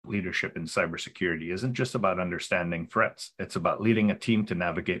leadership in cybersecurity isn't just about understanding threats. It's about leading a team to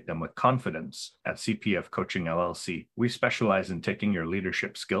navigate them with confidence. At CPF Coaching LLC, we specialize in taking your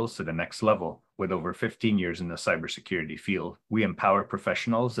leadership skills to the next level. With over 15 years in the cybersecurity field, we empower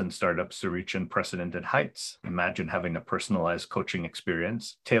professionals and startups to reach unprecedented heights. Imagine having a personalized coaching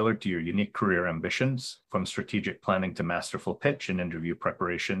experience tailored to your unique career ambitions. From strategic planning to masterful pitch and interview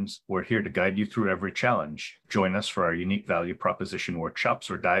preparations, we're here to guide you through every challenge. Join us for our unique value proposition workshops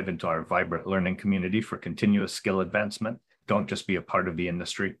or dive into our vibrant learning community for continuous skill advancement. Don't just be a part of the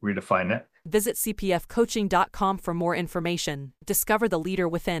industry, redefine it. Visit cpfcoaching.com for more information. Discover the leader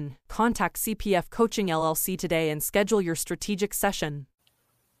within. Contact CPF Coaching LLC today and schedule your strategic session.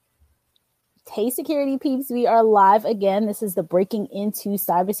 Hey, security peeps, we are live again. This is the Breaking Into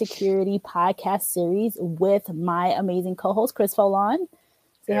Cybersecurity podcast series with my amazing co-host, Chris Folon.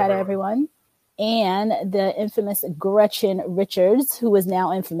 Say hi to everyone. And the infamous Gretchen Richards, who is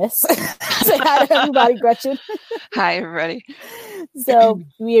now infamous. Say hi to everybody, Gretchen. Hi, everybody. So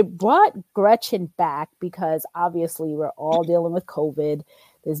we brought Gretchen back because obviously we're all dealing with COVID.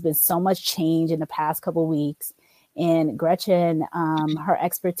 There's been so much change in the past couple of weeks. And Gretchen, her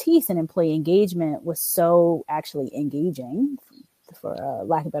expertise in employee engagement was so actually engaging, for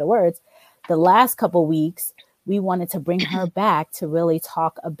lack of better words. The last couple of weeks, we wanted to bring her back to really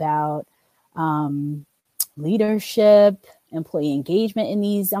talk about leadership, employee engagement in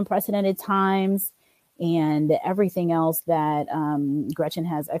these unprecedented times, and everything else that Gretchen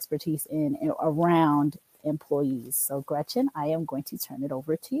has expertise in around employees. So Gretchen, I am going to turn it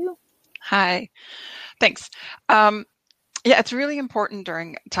over to you. Hi, thanks. Yeah, it's really important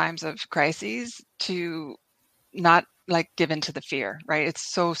during times of crises to not give into the fear, right? It's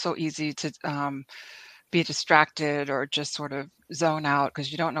so easy to be distracted or just sort of zone out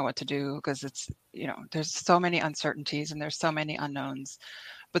because you don't know what to do because it's, there's so many uncertainties and there's so many unknowns.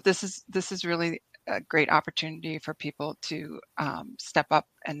 But this is really a great opportunity for people to step up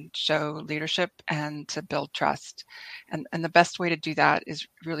and show leadership and to build trust. And the best way to do that is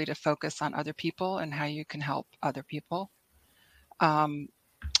really to focus on other people and how you can help other people. We're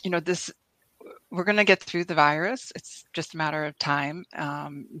going to get through the virus. It's just a matter of time.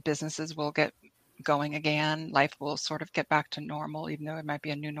 Businesses will get going again. Life will sort of get back to normal, even though it might be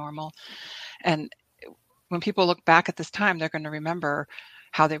a new normal. And when people look back at this time, they're going to remember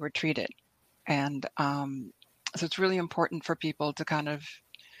how they were treated. And so it's really important for people to kind of,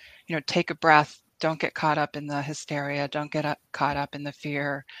 take a breath, don't get caught up in the hysteria, don't get caught up in the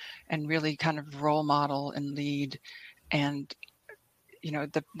fear, and really kind of role model and lead. And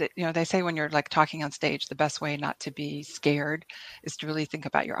they say when you're talking on stage, the best way not to be scared is to really think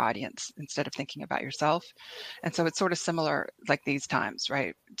about your audience instead of thinking about yourself. And so it's sort of similar like these times,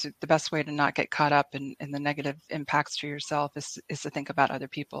 right? The best way to not get caught up in the negative impacts to yourself is to think about other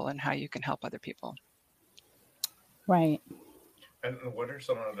people and how you can help other people. Right. And what are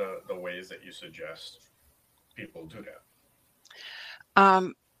some of the ways that you suggest people do that?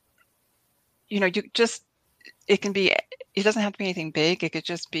 It doesn't have to be anything big. It could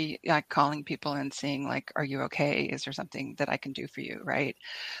just be like calling people and seeing are you okay? Is there something that I can do for you? Right.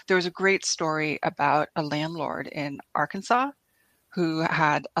 There was a great story about a landlord in Arkansas who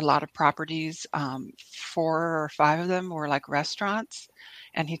had a lot of properties. 4 or 5 of them were like restaurants.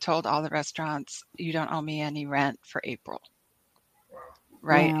 And he told all the restaurants, you don't owe me any rent for April. Wow.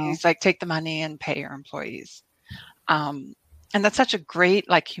 Right. Wow. He's like, take the money and pay your employees. And that's such a great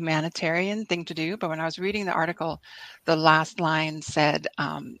humanitarian thing to do. But when I was reading the article, the last line said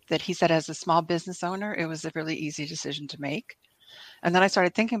that he said as a small business owner, it was a really easy decision to make. And then I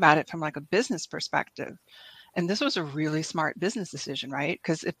started thinking about it from a business perspective. And this was a really smart business decision, right?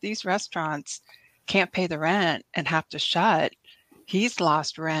 Because if these restaurants can't pay the rent and have to shut, he's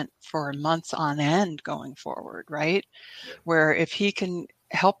lost rent for months on end going forward, right? Where if he can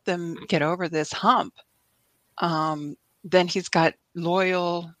help them get over this hump, then he's got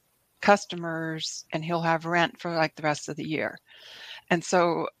loyal customers and he'll have rent for the rest of the year. And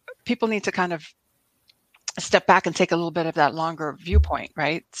so people need to kind of step back and take a little bit of that longer viewpoint,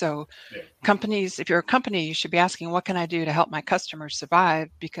 right? So companies, if you're a company, you should be asking, what can I do to help my customers survive?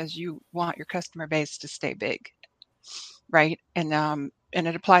 Because you want your customer base to stay big, right? And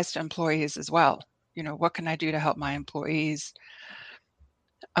it applies to employees as well. What can I do to help my employees?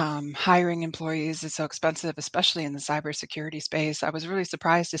 Hiring employees is so expensive, especially in the cybersecurity space. I was really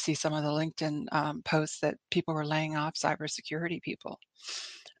surprised to see some of the LinkedIn posts that people were laying off cybersecurity people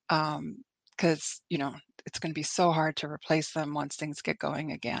because, it's going to be so hard to replace them once things get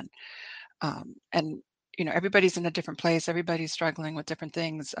going again. And everybody's in a different place. Everybody's struggling with different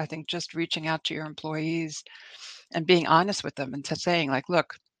things. I think just reaching out to your employees and being honest with them and saying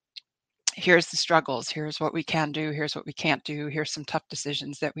look, here's the struggles, here's what we can do, here's what we can't do, here's some tough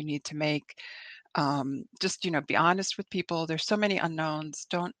decisions that we need to make. Just, be honest with people. There's so many unknowns.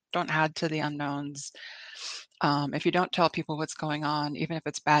 Don't add to the unknowns. If you don't tell people what's going on, even if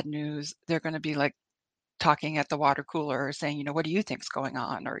it's bad news, they're going to be like talking at the water cooler saying, what do you think's going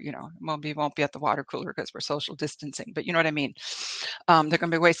on? Or, won't be at the water cooler because we're social distancing, but you know what I mean? They're going to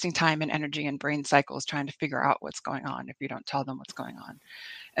be wasting time and energy and brain cycles trying to figure out what's going on if you don't tell them what's going on.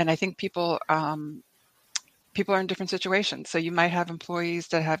 And I think people are in different situations. So you might have employees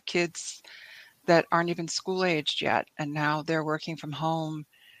that have kids that aren't even school aged yet, and now they're working from home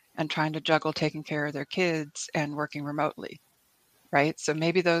and trying to juggle taking care of their kids and working remotely, right? So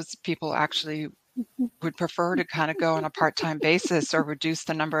maybe those people actually would prefer to kind of go on a part-time basis or reduce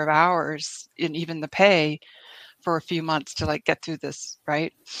the number of hours and even the pay for a few months to like get through this,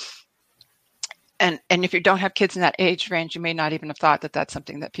 right? And if you don't have kids in that age range, you may not even have thought that that's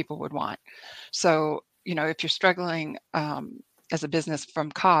something that people would want. So, if you're struggling as a business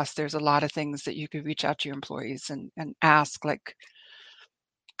from cost, there's a lot of things that you could reach out to your employees and ask them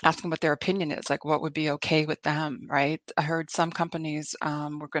what their opinion is, like what would be okay with them, right? I heard some companies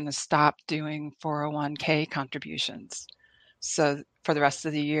were going to stop doing 401k contributions so for the rest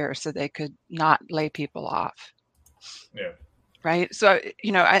of the year so they could not lay people off. Yeah. Right. So,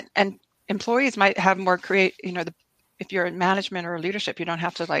 and employees might have more if you're in management or leadership, you don't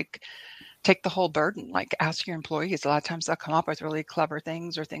have to like take the whole burden, like ask your employees. A lot of times they'll come up with really clever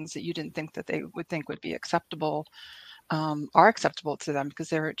things or things that you didn't think that they would think would be acceptable. Are acceptable to them because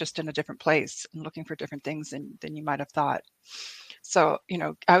they're just in a different place and looking for different things than you might have thought. So,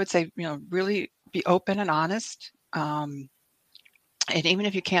 I would say, really be open and honest. And even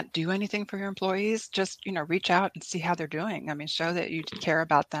if you can't do anything for your employees, just, reach out and see how they're doing. I mean, show that you care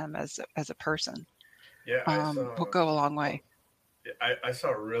about them as a person. Yeah, Will go a long way. I saw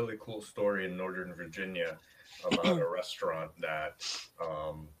a really cool story in Northern Virginia about a restaurant that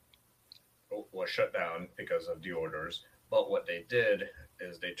was shut down because of the orders. But what they did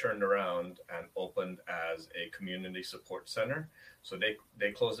is they turned around and opened as a community support center. So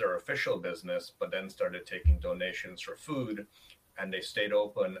they closed their official business, but then started taking donations for food. And they stayed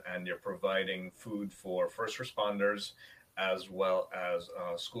open, and they're providing food for first responders as well as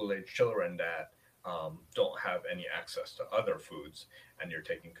school-age children that don't have any access to other foods. And you're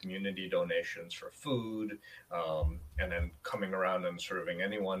taking community donations for food, and then coming around and serving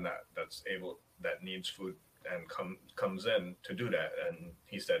anyone that needs food and comes in to do that. And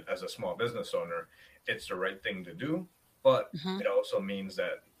he said, as a small business owner, it's the right thing to do, but it also means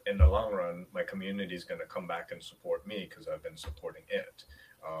that in the long run, my community is going to come back and support me because I've been supporting it.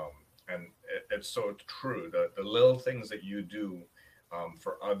 And it's so true. The little things that you do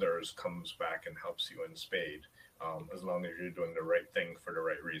for others comes back and helps you in spade, as long as you're doing the right thing for the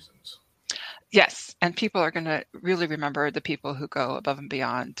right reasons. Yes. And people are going to really remember the people who go above and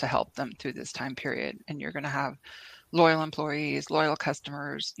beyond to help them through this time period. And you're going to have loyal employees, loyal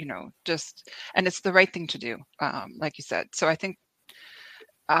customers, and it's the right thing to do, like you said. So I think,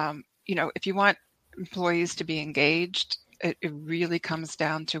 if you want employees to be engaged, it really comes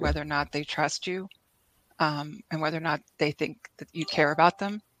down to whether or not they trust you, and whether or not they think that you care about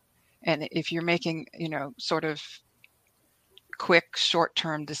them. And if you're making, sort of quick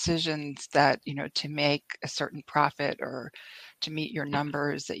short-term decisions that, to make a certain profit or to meet your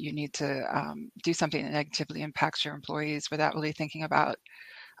numbers, that you need to do something that negatively impacts your employees without really thinking about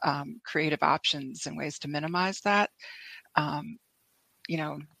creative options and ways to minimize that,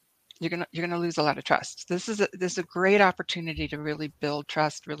 you're gonna lose a lot of trust. This is a great opportunity to really build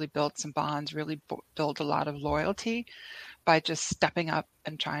trust, really build some bonds, really build a lot of loyalty by just stepping up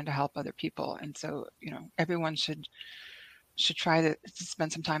and trying to help other people. And so, everyone should try to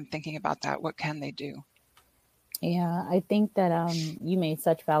spend some time thinking about that. What can they do? Yeah, I think that you made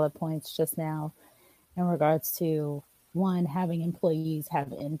such valid points just now in regards to, one, having employees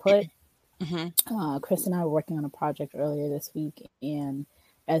have input. Chris and I were working on a project earlier this week, and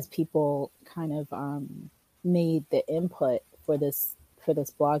as people kind of made the input for this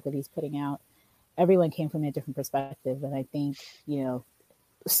blog that he's putting out, everyone came from a different perspective. And I think,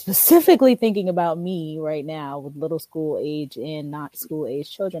 specifically thinking about me right now with little school age and not school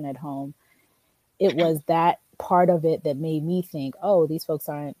age children at home, it was that part of it that made me think, oh, these folks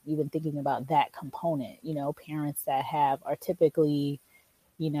aren't even thinking about that component. Parents that are typically,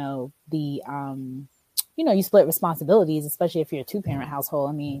 you split responsibilities, especially if you're a 2-parent household.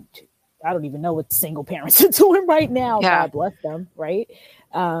 I mean, I don't even know what single parents are doing right now. Yeah. God bless them, right?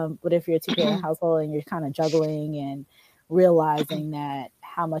 But if you're a 2-parent household and you're kind of juggling and realizing that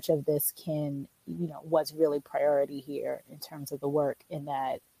how much of this can, what's really priority here in terms of the work, and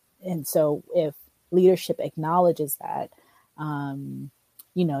that And so if leadership acknowledges that,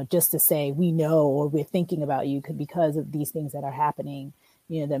 just to say we know or we're thinking about you because of these things that are happening,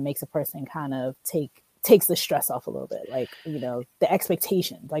 that makes a person kind of takes the stress off a little bit, like, the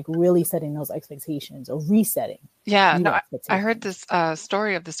expectations, like really setting those expectations or resetting. Yeah, no, I heard this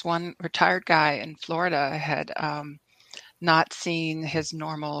story of this one retired guy in Florida had not seen his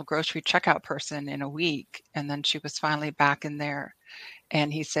normal grocery checkout person in a week. And then she was finally back in there.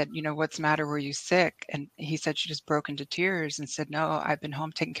 And he said, what's the matter? Were you sick? And he said she just broke into tears and said, no, I've been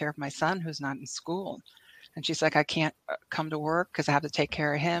home taking care of my son who's not in school. And she's like, I can't come to work because I have to take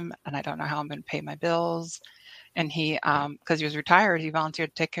care of him. And I don't know how I'm going to pay my bills. And he, because he was retired, he volunteered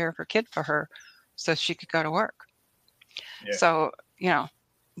to take care of her kid for her so she could go to work. Yeah. So,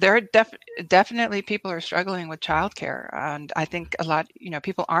 there are definitely people are struggling with childcare. And I think a lot,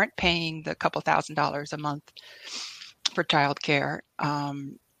 people aren't paying the couple $1,000s a month for childcare.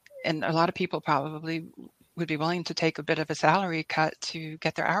 And a lot of people probably would be willing to take a bit of a salary cut to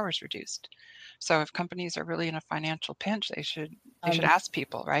get their hours reduced. So if companies are really in a financial pinch, they should ask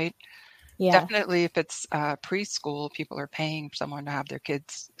people, right? Yeah. Definitely if it's preschool, people are paying someone to have their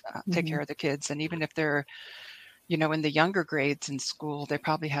kids take care of the kids. And even if they're in the younger grades in school, they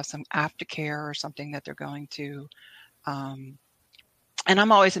probably have some aftercare or something that they're going to. And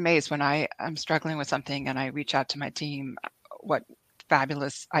I'm always amazed when I'm struggling with something and I reach out to my team, what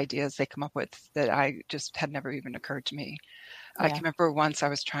fabulous ideas they come up with that I just had never even occurred to me. Yeah. I can remember once I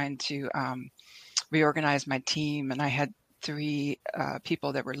was trying to reorganize my team, and I had 3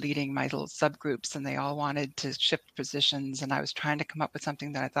 people that were leading my little subgroups, and they all wanted to shift positions. And I was trying to come up with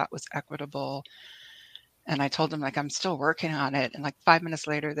something that I thought was equitable. And I told them, like, I'm still working on it. And like 5 minutes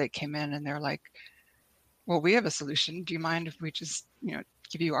later, they came in and they're like, well, we have a solution. Do you mind if we just,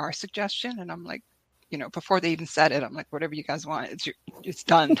 give you our suggestion? And I'm like, before they even said it, I'm like, whatever you guys want, it's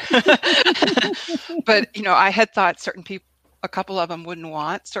done. But, I had thought certain people, a couple of them wouldn't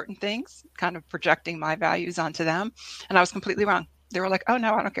want certain things, kind of projecting my values onto them. And I was completely wrong. They were like, oh,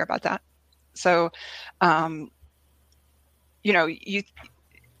 no, I don't care about that. So,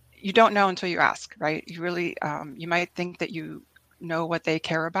 you don't know until you ask, right? You really, you might think that you know what they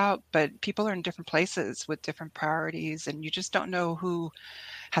care about, but people are in different places with different priorities, and you just don't know who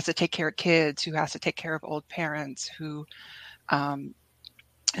has to take care of kids, who has to take care of old parents, who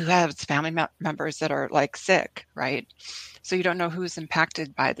have family members that are like sick, right? So you don't know who's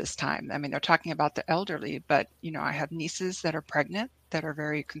impacted by this time. I mean, they're talking about the elderly, but I have nieces that are pregnant that are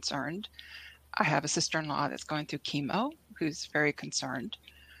very concerned. I have a sister-in-law that's going through chemo who's very concerned.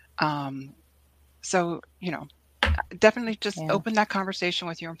 So, definitely just open that conversation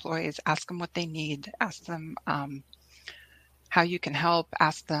with your employees, ask them what they need, ask them how you can help,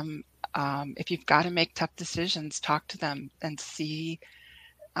 ask them if you've got to make tough decisions, talk to them and see,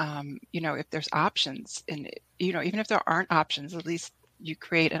 if there's options. And, even if there aren't options, at least you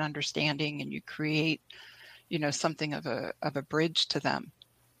create an understanding and you create, something of a bridge to them.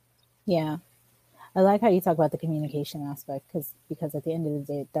 Yeah. I like how you talk about the communication aspect because at the end of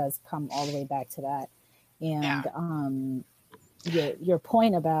the day, it does come all the way back to that. And your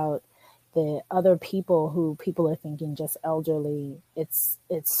point about the other people who people are thinking just elderly, it's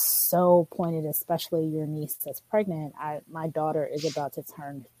so pointed, especially your niece that's pregnant. My daughter is about to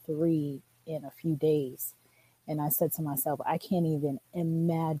turn 3 in a few days. And I said to myself, I can't even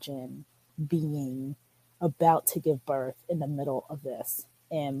imagine being about to give birth in the middle of this.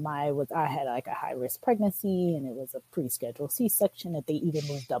 And I had like a high risk pregnancy, and it was a pre-scheduled C-section that they even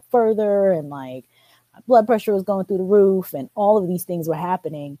moved up further, and like my blood pressure was going through the roof, and all of these things were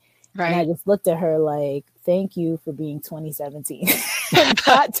happening. Right. And I just looked at her like, "Thank you for being 2017,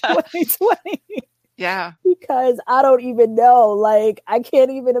 not 2020." Yeah, because I don't even know. Like, I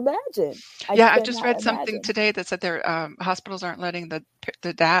can't even imagine. I just read something today that said their hospitals aren't letting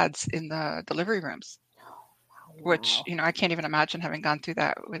the dads in the delivery rooms. Wow. Which, I can't even imagine having gone through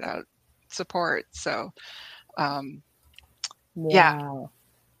that without support. So, wow.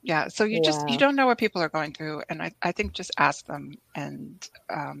 Yeah. So you don't know what people are going through. And I think just ask them and,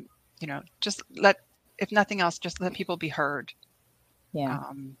 just if nothing else, just let people be heard. Yeah.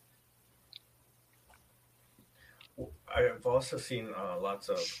 I've also seen lots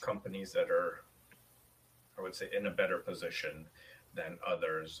of companies that are, I would say, in a better position than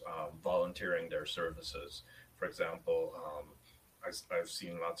others, volunteering their services. For example, I've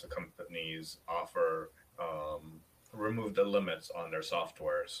seen lots of companies offer remove the limits on their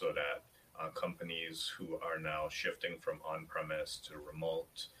software so that companies who are now shifting from on-premise to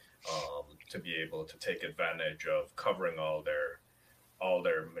remote to be able to take advantage of covering all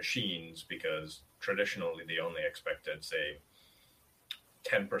their machines, because traditionally they only expected, say,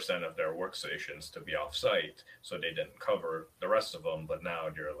 10% of their workstations to be off-site, so they didn't cover the rest of them. But now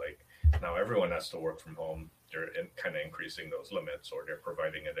they're like, now everyone has to work from home. They're kind of increasing those limits, or they're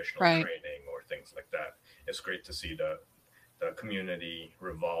providing additional Right. training or things like that. It's great to see the community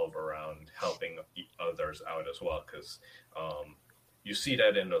revolve around helping others out as well, because you see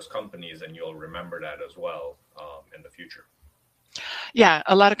that in those companies, and you'll remember that as well in the future. Yeah,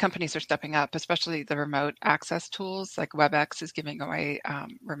 a lot of companies are stepping up, especially the remote access tools. Like WebEx is giving away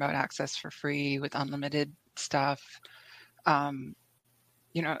remote access for free with unlimited stuff. I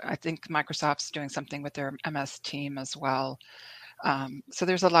think Microsoft's doing something with their MS team as well. So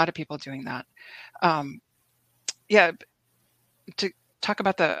there's a lot of people doing that. Yeah, to talk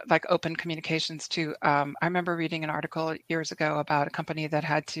about the like open communications too. I remember reading an article years ago about a company that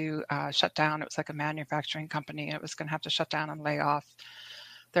had to shut down. It was like a manufacturing company, and it was going to have to shut down and lay off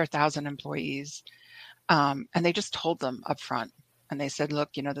their 1,000 employees. And they just told them up front. And they said,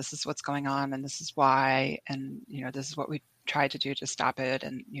 look, this is what's going on, and this is why, and this is what we tried to do to stop it.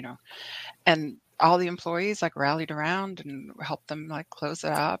 And all the employees like rallied around and helped them like close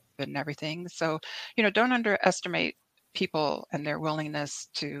it up and everything. So, don't underestimate people and their willingness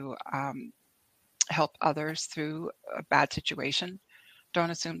to help others through a bad situation. Don't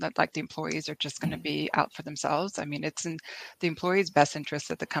assume that like the employees are just going to be out for themselves. I mean, it's in the employees' best interest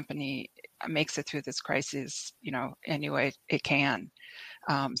that the company makes it through this crisis, any way it can.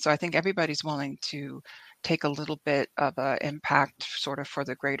 So I think everybody's willing to take a little bit of an impact sort of for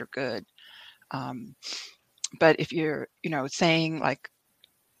the greater good. But if you're, saying like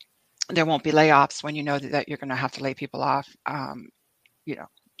there won't be layoffs when you know that you're going to have to lay people off,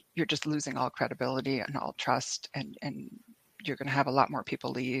 you're just losing all credibility and all trust, and you're going to have a lot more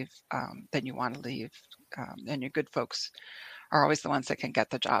people leave than you want to leave. And your good folks are always the ones that can get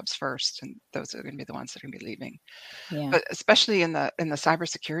the jobs first, and those are going to be the ones that are going to be leaving. Yeah. But especially in the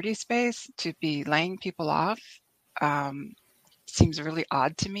cybersecurity space, to be laying people off seems really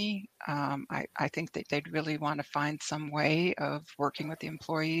odd to me. I think that they'd really want to find some way of working with the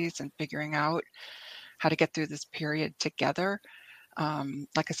employees and figuring out how to get through this period together.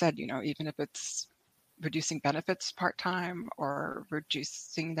 Like I said, even if it's reducing benefits part-time or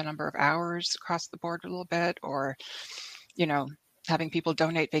reducing the number of hours across the board a little bit, or, having people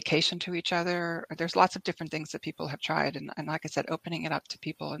donate vacation to each other. There's lots of different things that people have tried. And like I said, opening it up to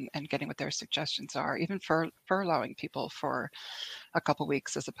people and getting what their suggestions are, even furloughing people for a couple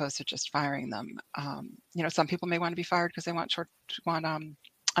weeks as opposed to just firing them. Some people may want to be fired because they want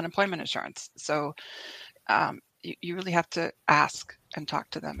unemployment insurance. So you really have to ask and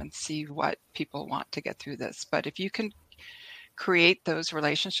talk to them and see what people want to get through this. But if you can create those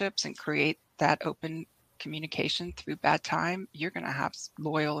relationships and create that open communication through bad time, you're going to have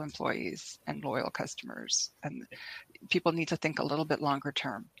loyal employees and loyal customers. And people need to think a little bit longer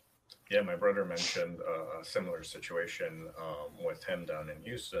term. Yeah, my brother mentioned a similar situation with him down in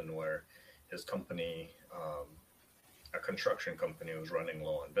Houston, where his company, a construction company, was running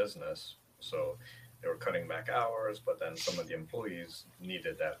low on business. So they were cutting back hours, but then some of the employees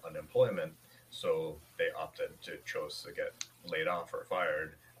needed that unemployment. So they chose to get laid off or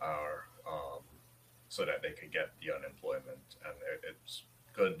fired, or so that they could get the unemployment. And it's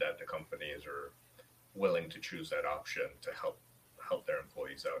good that the companies are willing to choose that option to help their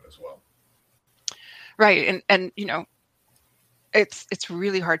employees out as well. Right. And it's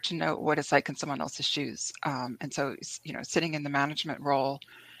really hard to know what it's like in someone else's shoes. And so, sitting in the management role,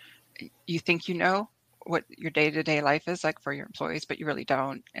 you think what your day-to-day life is like for your employees, but you really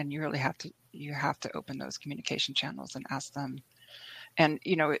don't. And you really have to open those communication channels and ask them. And,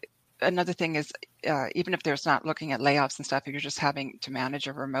 another thing is, even if there's not looking at layoffs and stuff, if you're just having to manage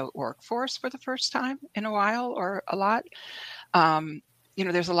a remote workforce for the first time in a while or a lot,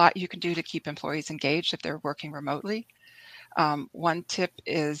 there's a lot you can do to keep employees engaged if they're working remotely. One tip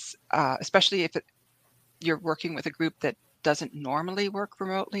is, especially if you're working with a group that doesn't normally work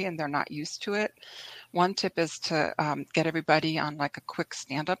remotely and they're not used to it, one tip is to get everybody on like a quick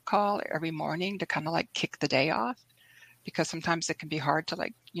stand-up call every morning to kind of like kick the day off, because sometimes it can be hard to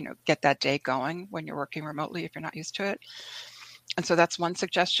get that day going when you're working remotely if you're not used to it. And so that's one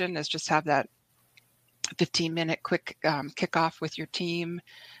suggestion, is just have that 15-minute quick kickoff with your team.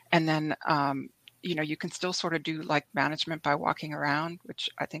 And then, you can still sort of do like management by walking around, which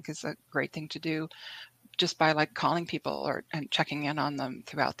I think is a great thing to do, just by like calling people and checking in on them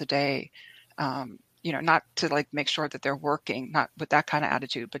throughout the day. Not to like make sure that they're working, not with that kind of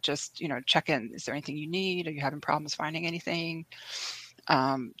attitude, but just, check in. Is there anything you need? Are you having problems finding anything?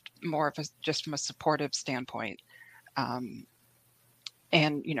 More of just from a supportive standpoint. And,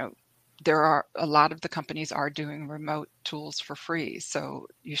 there are a lot of the companies are doing remote tools for free. So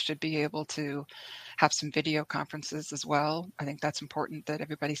you should be able to have some video conferences as well. I think that's important that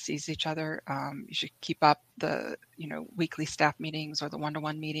everybody sees each other. You should keep up the, weekly staff meetings or the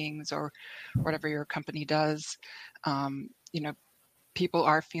one-to-one meetings or whatever your company does. People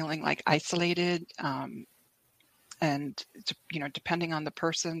are feeling like isolated. And depending on the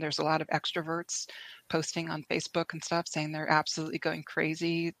person, there's a lot of extroverts posting on Facebook and stuff saying they're absolutely going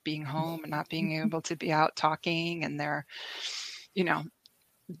crazy being home and not being able to be out talking, and they're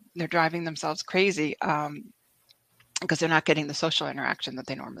driving themselves crazy because they're not getting the social interaction that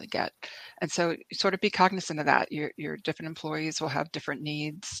they normally get. And so sort of be cognizant of that. Your different employees will have different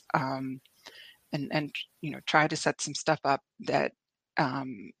needs, and try to set some stuff up that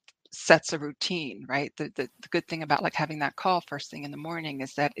sets a routine, right? The good thing about like having that call first thing in the morning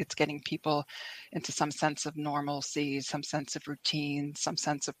is that it's getting people into some sense of normalcy, some sense of routine, some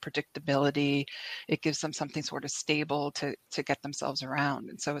sense of predictability. It gives them something sort of stable to get themselves around.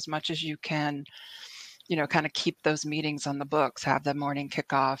 And so as much as you can, kind of keep those meetings on the books, have the morning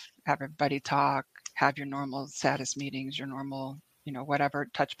kickoff, have everybody talk, have your normal status meetings, your normal, whatever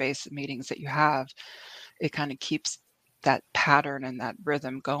touch base meetings that you have, it kind of keeps that pattern and that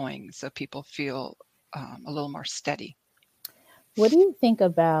rhythm going so people feel a little more steady. What do you think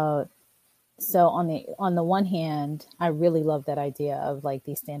about, so on the one hand, I really love that idea of like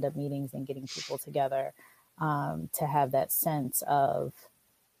these stand-up meetings and getting people together to have that sense of,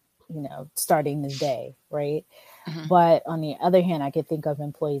 starting the day, right? Mm-hmm. But on the other hand, I could think of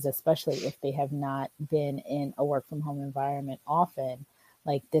employees, especially if they have not been in a work from home environment often,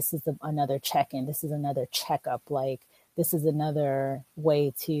 like this is another check-in, this is another checkup, like this is another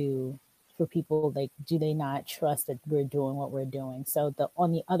way for people, like, do they not trust that we're doing what we're doing? So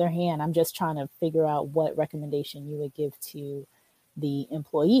on the other hand, I'm just trying to figure out what recommendation you would give to the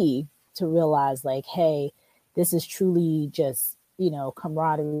employee to realize like, hey, this is truly just,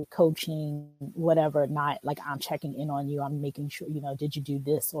 camaraderie, coaching, whatever, not like I'm checking in on you. I'm making sure, did you do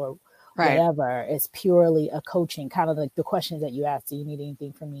this or right. Whatever. It's purely a coaching, kind of like the questions that you ask, do you need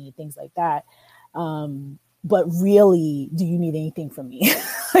anything from me? Things like that. But really, do you need anything from me?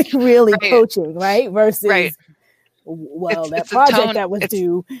 Like really right. Coaching, right? Versus, right. Well, that project that was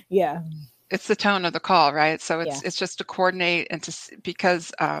due. Yeah. It's the tone of the call, right? So it's just to coordinate and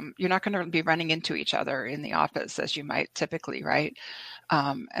because you're not going to be running into each other in the office as you might typically, right?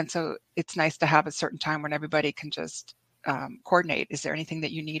 And so it's nice to have a certain time when everybody can just coordinate. Is there anything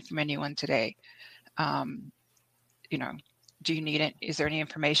that you need from anyone today? Do you need it? Is there any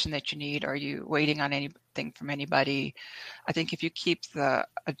information that you need? Are you waiting on anything from anybody? I think if you keep the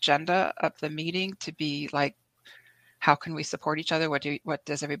agenda of the meeting to be like, how can we support each other? What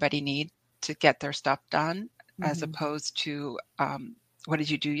does everybody need to get their stuff done, mm-hmm. as opposed to what did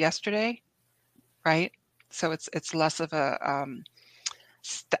you do yesterday, right? So it's less of a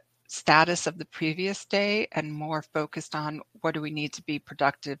status of the previous day and more focused on what do we need to be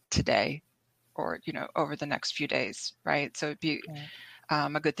productive today or, over the next few days, right? So it'd be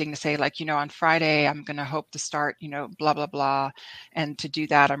a good thing to say, like, on Friday, I'm going to hope to start, blah, blah, blah. And to do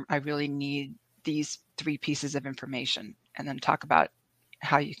that, I really need these 3 pieces of information, and then talk about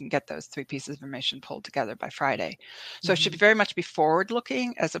how you can get those 3 pieces of information pulled together by Friday. So mm-hmm. It should very much be forward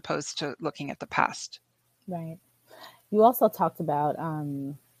looking as opposed to looking at the past. Right. You also talked about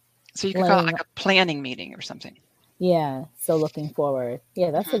so you could call it like a planning meeting or something. Yeah. So looking forward.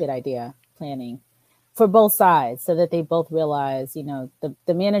 Yeah, that's mm-hmm. a good idea. Planning for both sides so that they both realize, the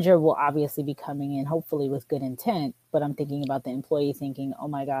manager will obviously be coming in hopefully with good intent, but I'm thinking about the employee thinking, oh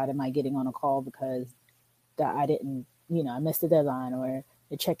my God, am I getting on a call because I didn't, I missed the deadline, or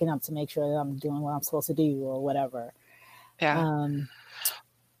they're checking up to make sure that I'm doing what I'm supposed to do or whatever. Yeah.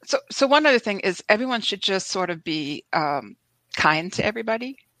 So one other thing is everyone should just sort of be kind to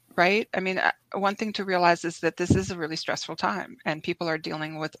everybody, right? I mean, one thing to realize is that this is a really stressful time and people are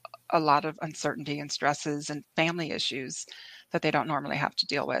dealing with a lot of uncertainty and stresses and family issues that they don't normally have to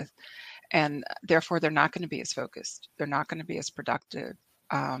deal with. And therefore, they're not going to be as focused. They're not going to be as productive.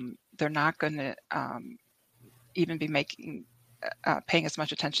 They're not going to even be paying as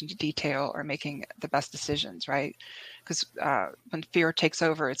much attention to detail or making the best decisions, right? Because when fear takes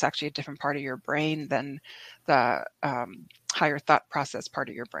over, it's actually a different part of your brain than the higher thought process part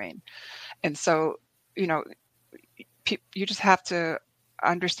of your brain. And so, you just have to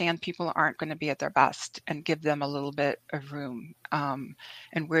understand people aren't going to be at their best and give them a little bit of room. And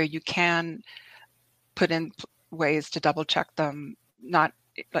where you can put in ways to double check them, not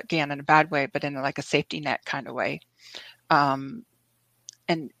again in a bad way, but in like a safety net kind of way. And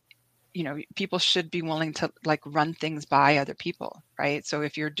people should be willing to like run things by other people, right? So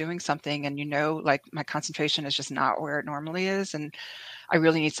if you're doing something and like my concentration is just not where it normally is, and I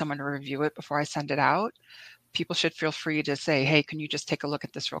really need someone to review it before I send it out, people should feel free to say, hey, can you just take a look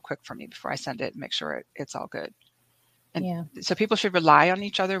at this real quick for me before I send it and make sure it's all good. And so people should rely on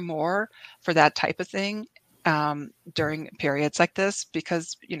each other more for that type of thing during periods like this,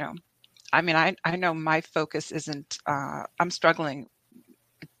 because, I know my focus isn't, I'm struggling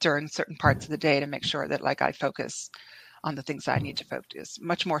during certain parts of the day to make sure that like I focus on the things that I need to focus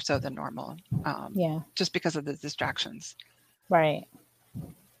much more so than normal. Just because of the distractions. Right.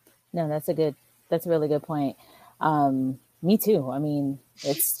 No, that's a really good point. Me too. I mean,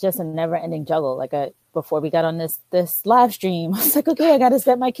 it's just a never ending juggle. Like before we got on this live stream, I was like, okay, I got to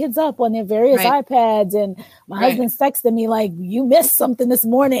set my kids up on their various iPads. And my husband's texting me like, you missed something this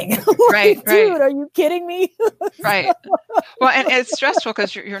morning. Like, dude, are you kidding me? Right. Well, and it's stressful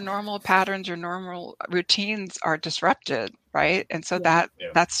because your normal patterns, your normal routines are disrupted. Right. And so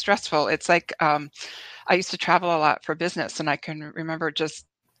that's stressful. It's like, I used to travel a lot for business, and I can remember just,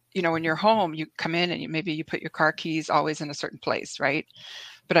 when you're home, you come in and maybe you put your car keys always in a certain place. Right.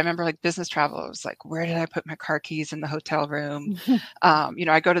 But I remember like business travel, I was like, where did I put my car keys in the hotel room?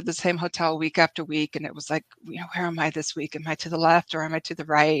 I go to the same hotel week after week, and it was like, where am I this week? Am I to the left or am I to the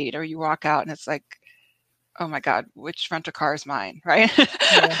right? Or you walk out and it's like, oh my God, which rental car is mine? Right.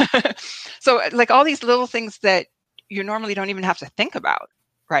 So like all these little things that you normally don't even have to think about,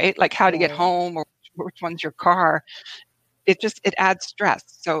 right? Like how to get home or which one's your car. It adds stress.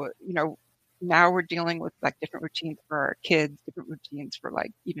 So, now we're dealing with like different routines for our kids, different routines for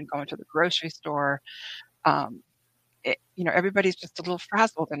like even going to the grocery store. Everybody's just a little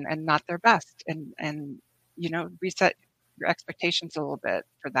frazzled and not their best. And reset your expectations a little bit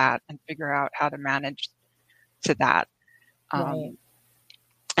for that and figure out how to manage to that. And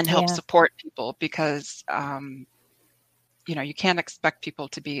help support people, because you can't expect people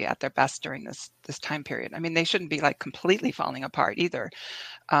to be at their best during this time period. I mean, they shouldn't be like completely falling apart either.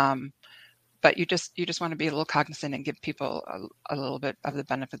 But you just want to be a little cognizant and give people a little bit of the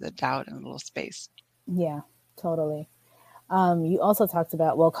benefit of the doubt and a little space. Yeah, totally. You also talked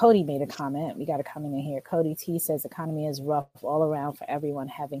about, Cody made a comment. We got a comment in here. Cody T says economy is rough all around for everyone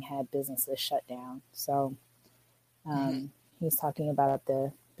having had businesses shut down. So he's talking about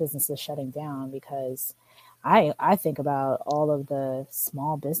the businesses shutting down, because I think about all of the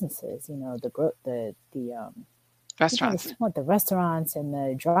small businesses, the restaurants, the restaurants and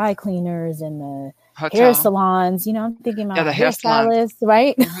the dry cleaners and the hotel. Hair salons. I'm thinking about the hair stylists,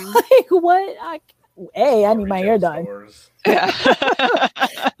 right? Like what? I need my hair done. Yeah.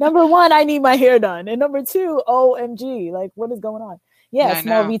 Number one, I need my hair done, and number two, OMG, like what is going on? Yeah,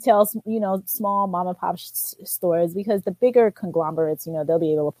 small retail, small mom and pop stores, because the bigger conglomerates, they'll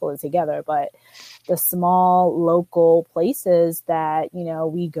be able to pull it together. But the small local places that,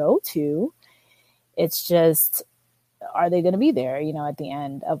 we go to, it's just, are they going to be there, at the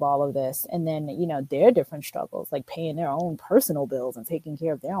end of all of this? And then, their different struggles, like paying their own personal bills and taking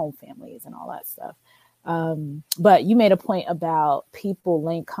care of their own families and all that stuff. But you made a point about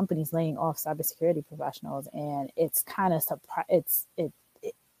companies laying off cybersecurity professionals, and it's kind of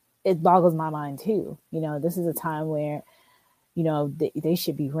it boggles my mind too. This is a time where, they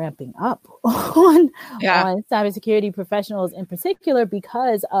should be ramping up on cybersecurity professionals in particular,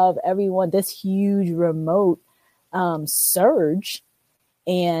 because of this huge remote surge.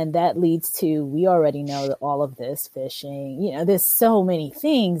 And that leads to, we already know that all of this phishing, there's so many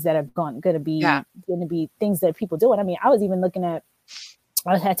things that are going to be things that people do. And I mean, I was even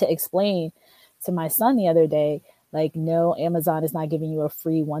I had to explain to my son the other day, like, no, Amazon is not giving you a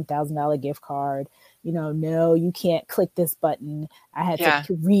free $1,000 gift card. No, you can't click this button. I had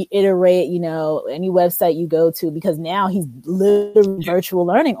to reiterate, any website you go to, because now he's literally virtual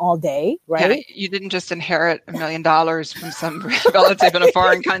learning all day, right? Yeah, you didn't just inherit $1 million from some relative in a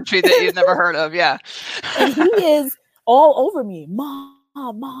foreign country that you've never heard of. Yeah. And he is all over me.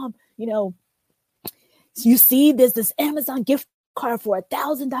 Mom, you see, there's this Amazon gift card for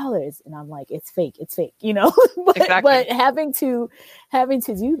 $1,000, and I'm like, it's fake, but, exactly. But having to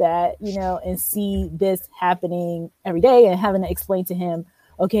do that, and see this happening every day, and having to explain to him,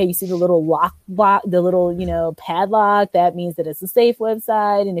 okay, you see the little the little, padlock, that means that it's a safe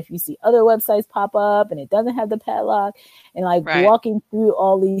website. And if you see other websites pop up and it doesn't have the padlock, and walking through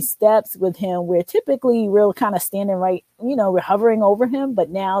all these steps with him, where typically we're kind of standing right, we're hovering over him. But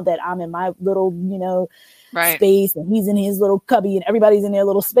now that I'm in my little, space, and he's in his little cubby, and everybody's in their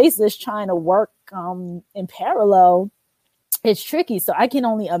little spaces trying to work in parallel, it's tricky. So I can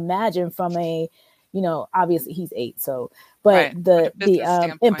only imagine from a obviously he's 8. So, but right.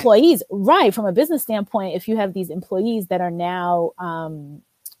 the employees, right. From a business standpoint, if you have these employees that are now,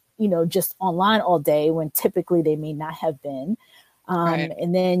 just online all day when typically they may not have been. Right.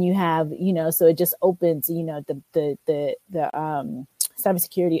 And then you have, so it just opens, the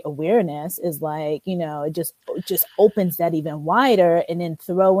cybersecurity awareness is like, it just opens that even wider, and then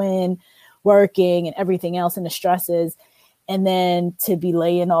throw in working and everything else and the stresses. And then to be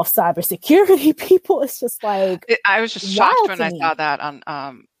laying off cybersecurity people, it's just like, I was just shocked when I saw that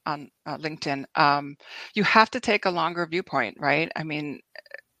on LinkedIn. You have to take a longer viewpoint, right? I mean,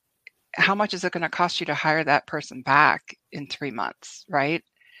 how much is it going to cost you to hire that person back in 3 months, right?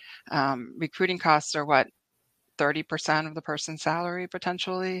 Recruiting costs are what, 30% of the person's salary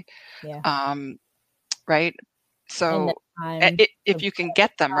potentially. Yeah. Right. So if you can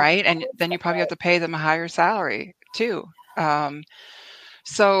get them, right, and then you probably have to pay them a higher salary too.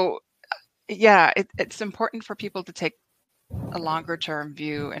 So yeah, it's important for people to take a longer term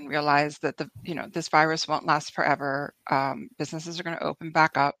view and realize that this virus won't last forever. Businesses are going to open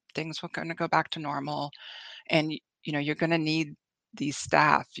back up. Things are going to go back to normal, and you're going to need these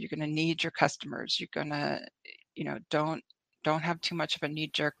staff. You're going to need your customers. You're going to, don't have too much of a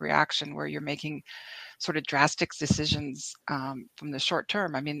knee-jerk reaction where you're making sort of drastic decisions from the short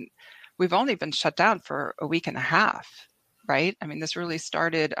term. I mean, we've only been shut down for a week and a half, right? I mean, this really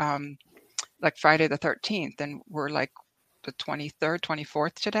started like Friday the 13th, and we're like the 23rd,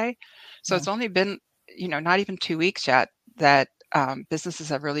 24th today. So It's only been, not even 2 weeks yet that businesses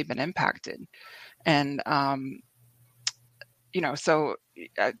have really been impacted. And, so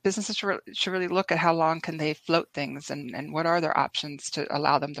businesses should really look at how long can they float things, and what are their options to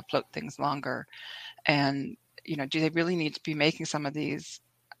allow them to float things longer. And, do they really need to be making some of these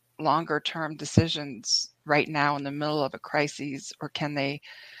longer term decisions right now in the middle of a crisis, or can they,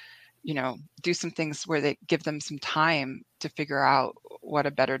 do some things where they give them some time to figure out what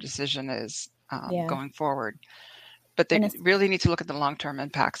a better decision is going forward. But they really need to look at the long-term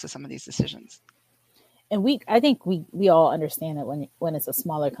impacts of some of these decisions. And I think we all understand that when it's a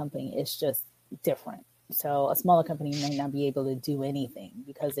smaller company, it's just different. So a smaller company may not be able to do anything,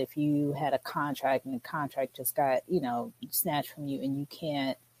 because if you had a contract and the contract just got, snatched from you, and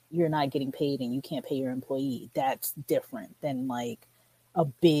you're not getting paid and you can't pay your employee, that's different than like a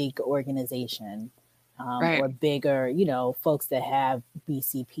big organization, right. or bigger, folks that have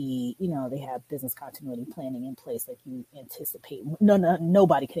BCP, they have business continuity planning in place that you anticipate.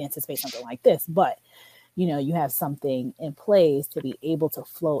 Nobody could anticipate something like this, but you have something in place to be able to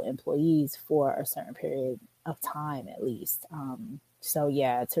float employees for a certain period of time, at least. So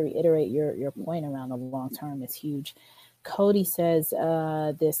yeah, to reiterate your point around the long term is huge. Cody says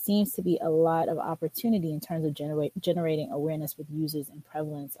there seems to be a lot of opportunity in terms of generating awareness with users and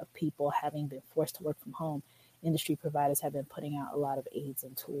prevalence of people having been forced to work from home. Industry providers have been putting out a lot of aids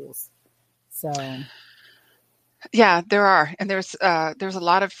and tools. So yeah, there are, and there's a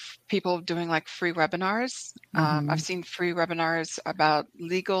lot of people doing like free webinars. I've seen free webinars about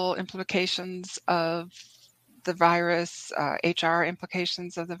legal implications of the virus, HR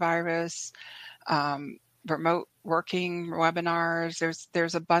implications of the virus, remote working webinars.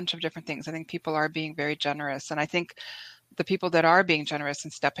 There's a bunch of different things. I think people are being very generous, and I think the people that are being generous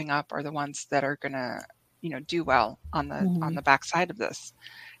and stepping up are the ones that are going to, do well on the backside of this.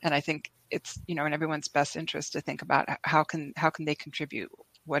 And I think it's, in everyone's best interest to think about how can they contribute.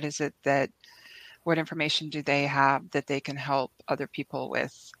 What information do they have that they can help other people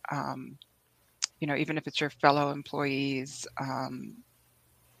with? Even if it's your fellow employees.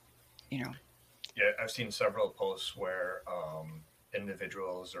 Yeah, I've seen several posts where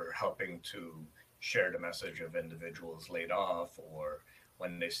individuals are helping to share the message of individuals laid off, or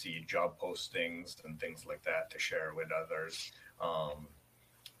when they see job postings and things like that, to share with others.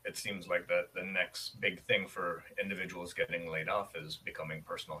 It seems like the next big thing for individuals getting laid off is becoming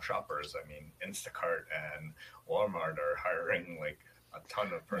personal shoppers. I mean, Instacart and Walmart are hiring like a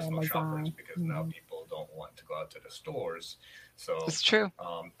ton of personal shoppers, because now people don't want to go out to the stores. So it's true.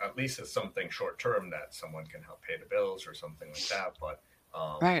 At least it's something short term that someone can help pay the bills or something like that. But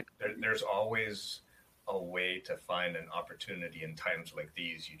right. There's always a way to find an opportunity in times like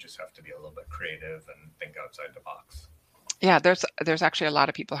these. You just have to be a little bit creative and think outside the box. Yeah, there's actually a lot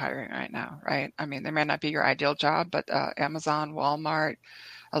of people hiring right now, right? I mean, there may not be your ideal job, but Amazon, Walmart,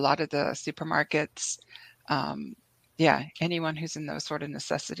 a lot of the supermarkets, yeah, anyone who's in those sort of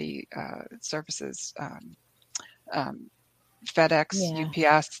necessity services, FedEx,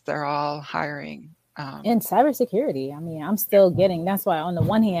 UPS, they're all hiring. In cybersecurity, I mean, I'm still getting, that's why on the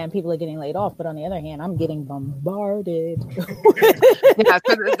one hand, people are getting laid off, but on the other hand, I'm getting bombarded. Yeah,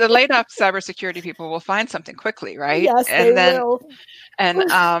 so the laid off cybersecurity people will find something quickly, right? Yes, they will. And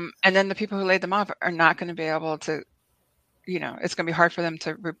then the people who laid them off are not going to be able to, it's going to be hard for them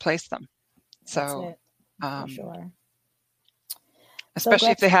to replace them. So, for sure. Especially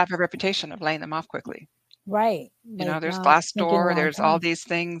if they have a reputation of laying them off quickly. Right. There's Glassdoor, there's all these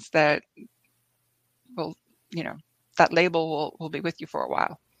things that will, that label will be with you for a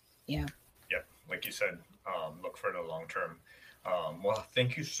while. Yeah. Yeah. Like you said, look for the long term. Well,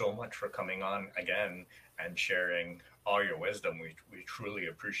 thank you so much for coming on again and sharing all your wisdom. We truly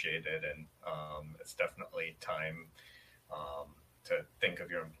appreciate it. And it's definitely time to think of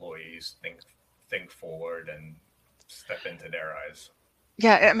your employees, think forward and step into their eyes.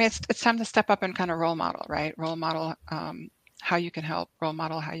 Yeah, I mean, it's time to step up and kind of role model, right? Role model how you can help, role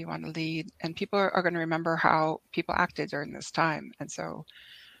model how you want to lead. And people are going to remember how people acted during this time. And so,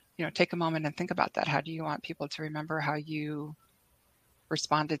 take a moment and think about that. How do you want people to remember how you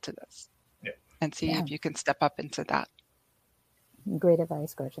responded to this? Yeah. And see if you can step up into that. Great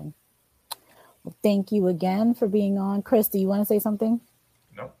advice, Gretchen. Well, thank you again for being on. Chris, do you want to say something?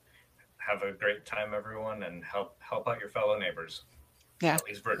 No. Have a great time, everyone, and help out your fellow neighbors. Yeah. At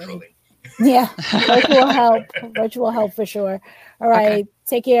least virtually. Yeah. Virtual help for sure. All right. Okay.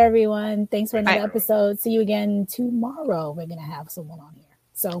 Take care, everyone. Thanks for another episode. See you again tomorrow. We're going to have someone on here.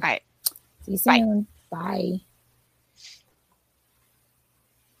 So see you soon. Bye.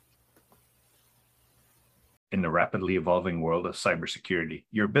 In the rapidly evolving world of cybersecurity,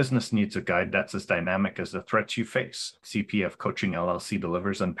 your business needs a guide that's as dynamic as the threats you face. CPF Coaching LLC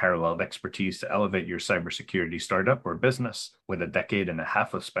delivers unparalleled expertise to elevate your cybersecurity startup or business. With a decade and a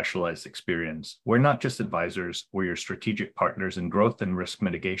half of specialized experience, we're not just advisors, we're your strategic partners in growth and risk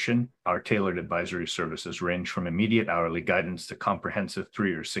mitigation. Our tailored advisory services range from immediate hourly guidance to comprehensive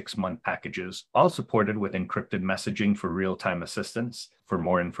 3 or 6 month packages, all supported with encrypted messaging for real-time assistance. For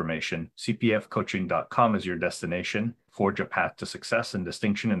more information, cpfcoaching.com is your destination. Forge a path to success and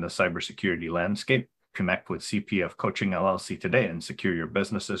distinction in the cybersecurity landscape. Connect with CPF Coaching LLC today and secure your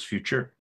business's future.